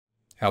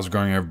How's it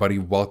going, everybody?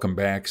 Welcome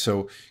back.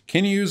 So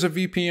can you use a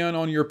VPN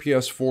on your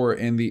PS4?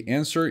 And the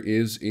answer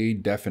is a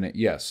definite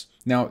yes.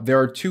 Now, there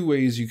are two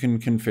ways you can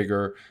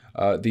configure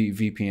the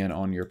VPN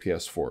on your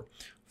PS4.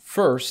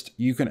 First,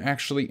 you can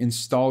actually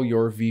install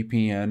your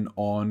VPN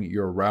on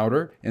your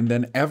router, and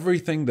then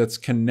everything that's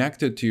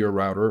connected to your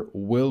router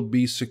will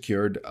be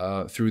secured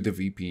through the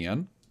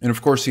VPN. And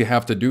of course, you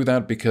have to do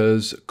that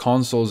because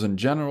consoles in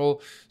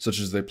general, such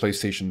as the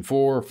PlayStation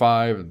 4,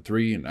 5, and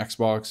 3, and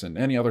Xbox, and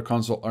any other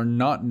console, are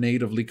not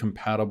natively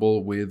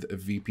compatible with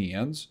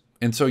VPNs.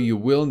 And so you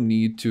will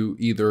need to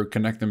either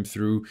connect them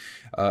through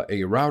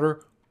a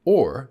router,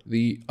 or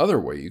the other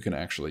way you can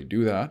actually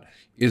do that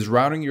is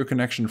routing your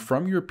connection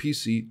from your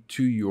PC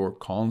to your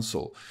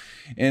console.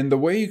 And the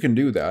way you can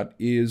do that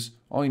is,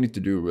 all you need to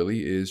do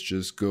really is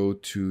just go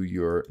to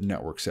your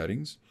network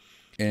settings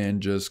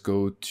and just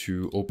go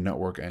to Open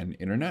Network and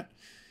Internet.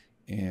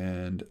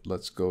 And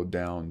let's go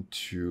down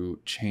to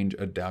change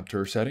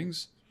adapter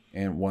settings.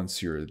 And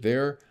once you're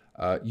there,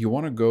 you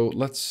want to go,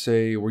 let's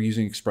say we're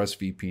using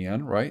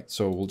ExpressVPN, right?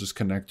 So we'll just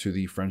connect to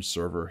the French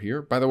server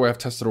here. By the way, I've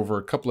tested over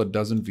a couple of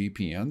dozen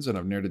VPNs and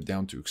I've narrowed it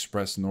down to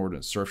Express, Nord,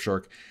 and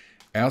Surfshark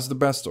as the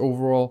best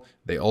overall.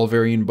 They all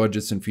vary in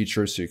budgets and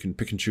features, so you can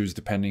pick and choose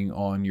depending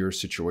on your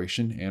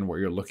situation and what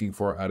you're looking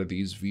for out of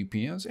these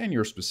VPNs and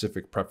your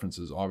specific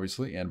preferences,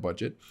 obviously, and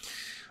budget.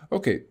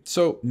 Okay,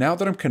 so now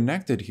that I'm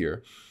connected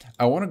here,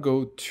 I want to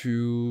go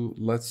to,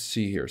 let's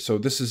see here. So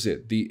this is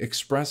it, the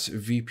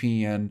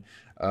ExpressVPN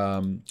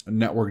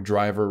network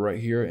driver right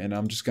here. And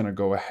I'm just going to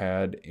go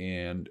ahead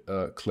and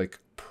click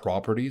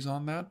properties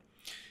on that,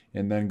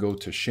 and then go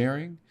to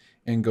sharing,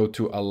 and go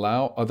to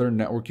allow other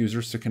network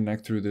users to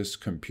connect through this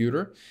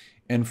computer.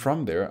 And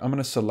from there, I'm going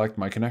to select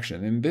my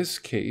connection. In this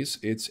case,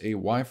 it's a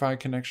Wi-Fi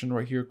connection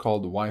right here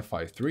called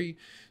Wi-Fi 3.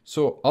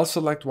 So I'll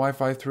select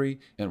Wi-Fi 3.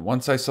 And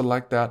once I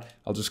select that,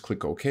 I'll just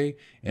click OK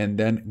and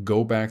then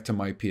go back to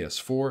my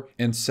PS4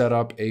 and set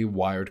up a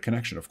wired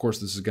connection. Of course,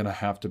 this is going to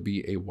have to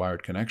be a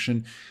wired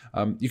connection.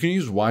 You can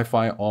use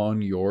Wi-Fi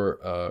on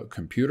your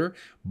computer,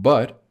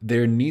 but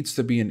there needs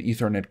to be an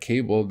Ethernet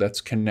cable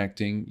that's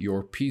connecting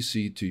your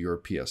PC to your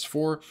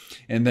PS4.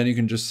 And then you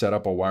can just set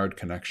up a wired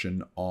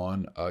connection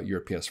on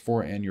your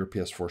PS4, and your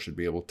PS4 should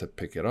be able to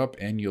pick it up,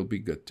 and you'll be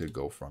good to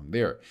go from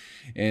there.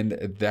 And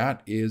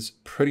that is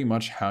pretty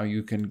much how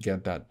you can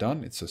get that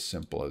done. It's as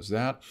simple as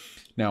that.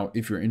 Now,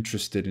 if you're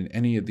interested in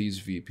any of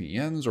these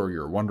VPNs, or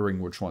you're wondering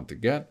which one to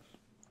get,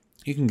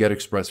 you can get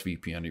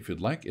ExpressVPN if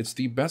you'd like. It's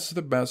the best of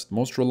the best,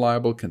 most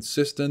reliable,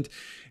 consistent.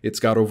 It's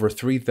got over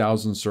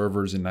 3,000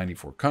 servers in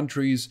 94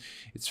 countries.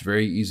 It's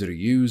very easy to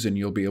use, and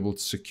you'll be able to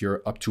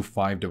secure up to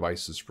 5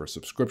 devices per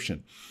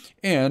subscription.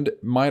 And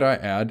might I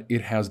add,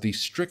 it has the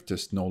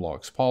strictest no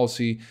logs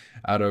policy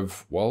out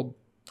of, well,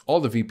 all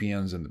the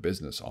VPNs in the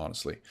business,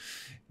 honestly.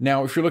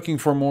 Now, if you're looking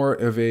for more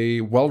of a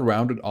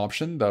well-rounded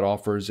option that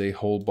offers a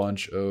whole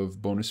bunch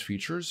of bonus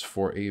features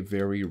for a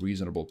very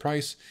reasonable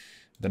price,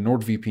 the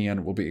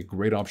NordVPN will be a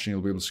great option.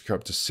 You'll be able to secure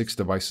up to 6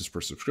 devices per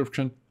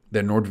subscription.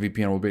 The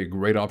NordVPN will be a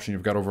great option.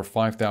 You've got over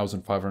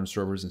 5,500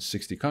 servers in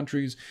 60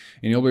 countries,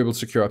 and you'll be able to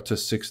secure up to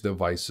 6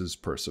 devices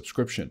per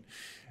subscription.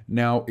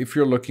 Now, if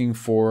you're looking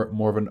for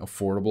more of an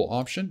affordable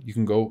option, you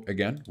can go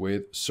again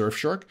with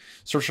Surfshark.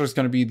 Surfshark is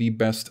going to be the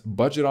best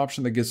budget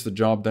option that gets the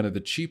job done at the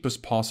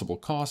cheapest possible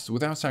cost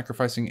without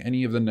sacrificing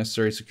any of the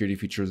necessary security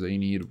features that you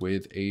need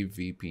with a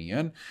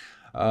VPN.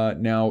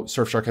 Now,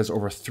 Surfshark has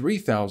over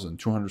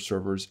 3,200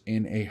 servers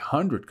in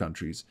 100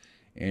 countries.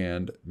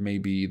 And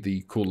maybe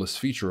the coolest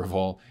feature of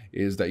all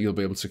is that you'll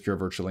be able to secure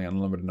virtually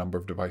unlimited number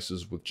of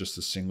devices with just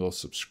a single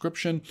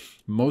subscription.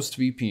 Most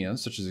VPNs,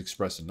 such as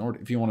Express and Nord,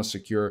 if you want to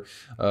secure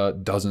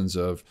dozens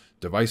of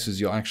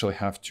devices, you'll actually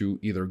have to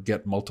either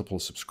get multiple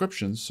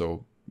subscriptions,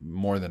 so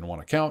more than one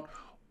account,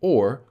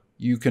 or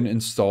you can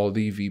install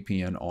the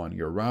VPN on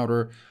your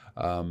router.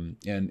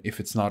 And if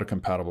it's not a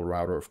compatible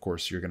router, of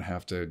course, you're going to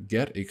have to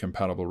get a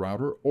compatible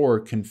router or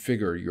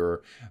configure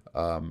your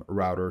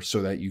router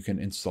so that you can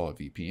install a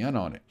VPN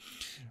on it.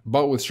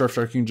 But with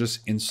Surfshark, you can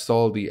just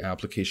install the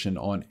application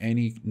on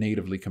any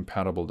natively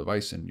compatible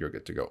device and you're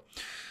good to go.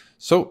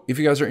 So if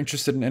you guys are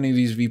interested in any of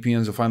these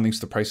VPNs, you'll find links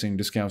to pricing and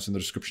discounts in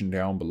the description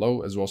down below,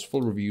 as well as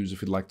full reviews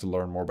if you'd like to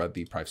learn more about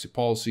the privacy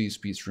policy,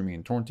 speed streaming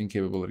and torrenting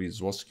capabilities,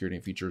 as well as security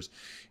and features.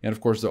 And of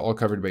course, they're all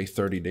covered by a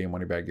 30-day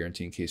money-back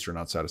guarantee in case you're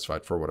not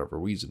satisfied for whatever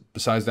reason.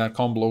 Besides that,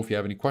 comment below if you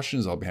have any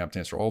questions. I'll be happy to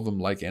answer all of them.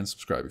 Like and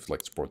subscribe if you'd like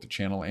to support the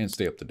channel and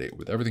stay up to date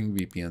with everything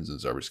VPNs and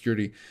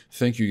cybersecurity.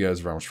 Thank you guys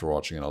very much for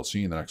watching, and I'll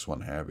see you in the next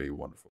one. Have a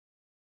wonderful